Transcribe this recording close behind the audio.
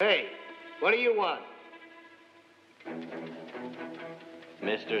What do you want?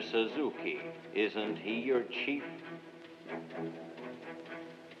 Mr. Suzuki, isn't he your chief?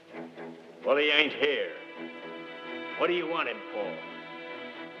 Well, he ain't here. What do you want him for?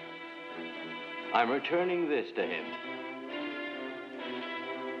 I'm returning this to him.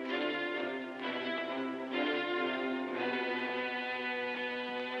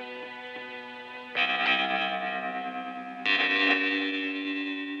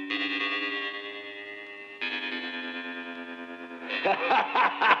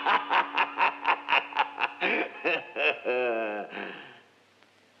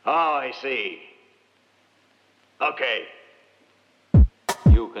 Oh, I see. Okay.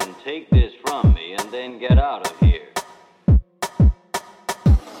 You can take this from me and then get out of here.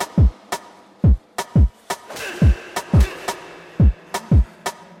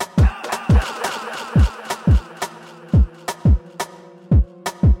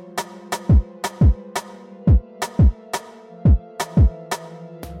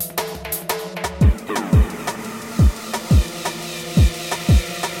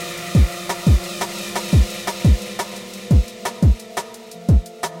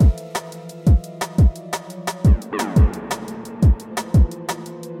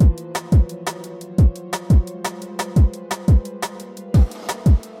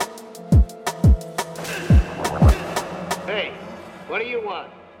 Hey, what do you want?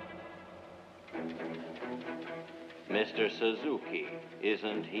 Mr. Suzuki,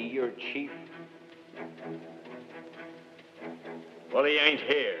 isn't he your chief? Well, he ain't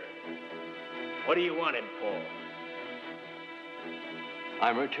here. What do you want him for?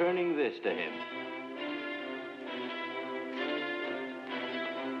 I'm returning this to him.